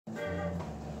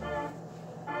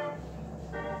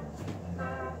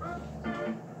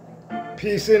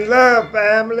Peace and love,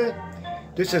 family.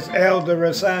 This is Elder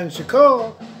Rasan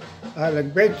Shakur out of the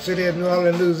great city of New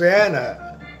Orleans,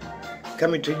 Louisiana,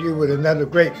 coming to you with another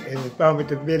great and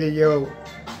informative video.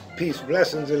 Peace,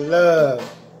 blessings, and love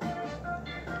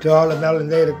to all the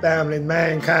melanated family and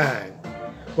mankind.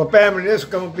 Well, family, this is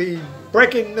going to be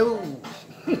breaking news.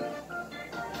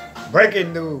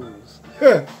 Breaking news.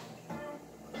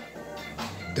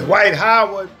 Dwight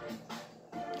Howard,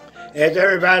 as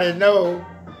everybody knows,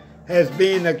 has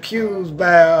been accused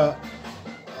by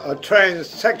a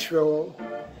transsexual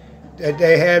that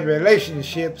they had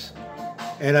relationships,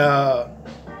 and the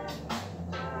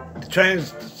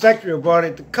transsexual brought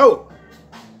it to court.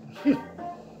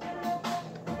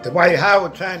 Dwight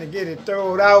Howard trying to get it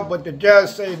thrown out, but the judge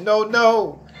said,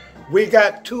 no, we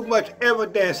got too much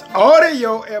evidence,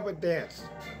 audio evidence.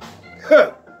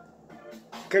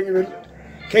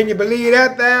 Can you believe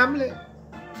that, family?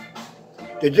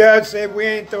 The judge said we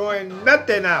ain't throwing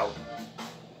nothing out.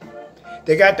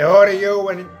 They got the audio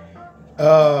when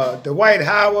Dwight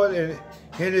Howard and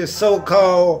his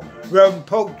so-called Reverend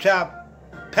Pork Chop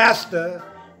pastor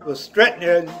was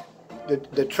threatening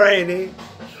the trainee.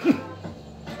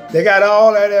 They got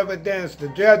all that evidence. The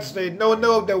judge said, no,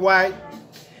 Dwight,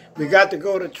 we got to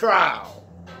go to trial.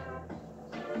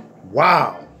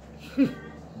 Wow.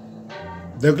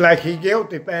 Look like he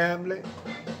guilty, family.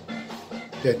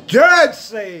 The judge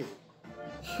said,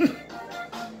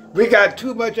 we got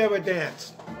too much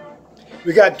evidence.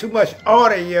 We got too much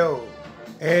audio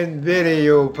and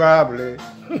video, probably.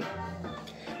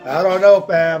 I don't know,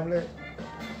 family.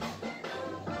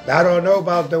 I don't know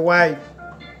about the white.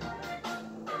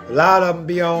 A lot of them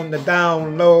be on the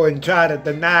down low and try to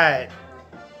deny it.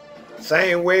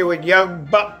 Same way with young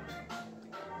Buck.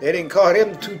 They didn't caught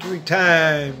him 2-3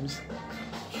 times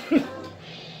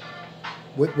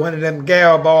with one of them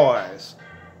gal boys.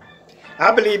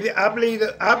 I believe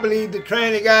the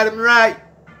trainee got him right.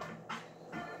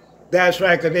 That's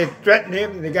right, because they threatened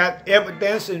him and they got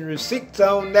evidence and receipts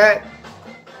on that.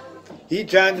 He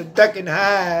trying to duck and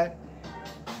hide.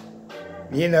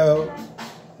 You know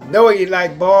he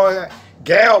like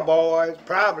gal boys,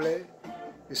 probably.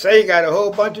 They say he got a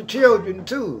whole bunch of children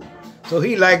too. So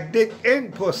he like dick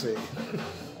and pussy.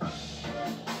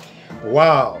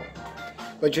 Wow.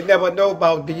 But you never know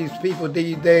about these people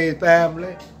these days,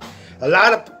 family. A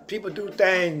lot of people do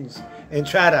things and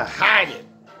try to hide it.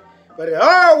 But it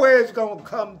always gonna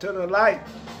come to the light.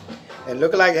 And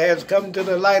look like it has come to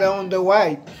the light on the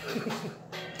white.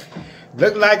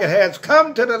 Look like it has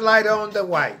come to the light on the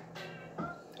white.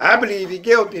 I believe he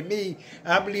guilty.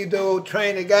 I believe the old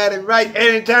trainer got it right.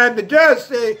 Anytime the judge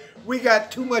say we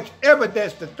got too much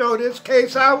evidence to throw this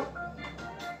case out,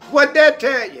 what'd that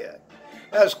tell you?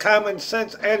 That's common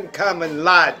sense and common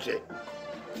logic.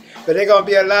 But there gonna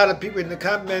be a lot of people in the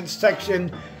comment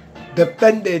section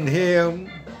defending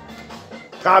him,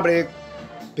 probably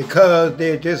because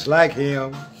they're just like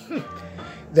him.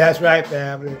 That's right,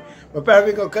 family. But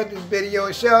probably gonna cut this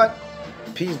video short.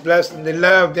 Peace, blessings, and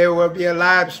love. There will be a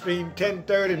live stream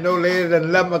 10:30, no later than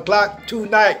 11 o'clock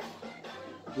tonight.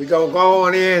 We're gonna go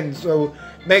on in, so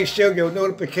make sure your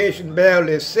notification bell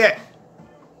is set.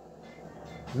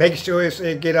 Make sure it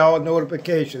says get all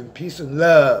notifications. Peace and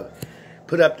love.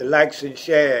 Put up the likes and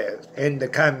shares and the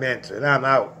comments, and I'm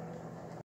out.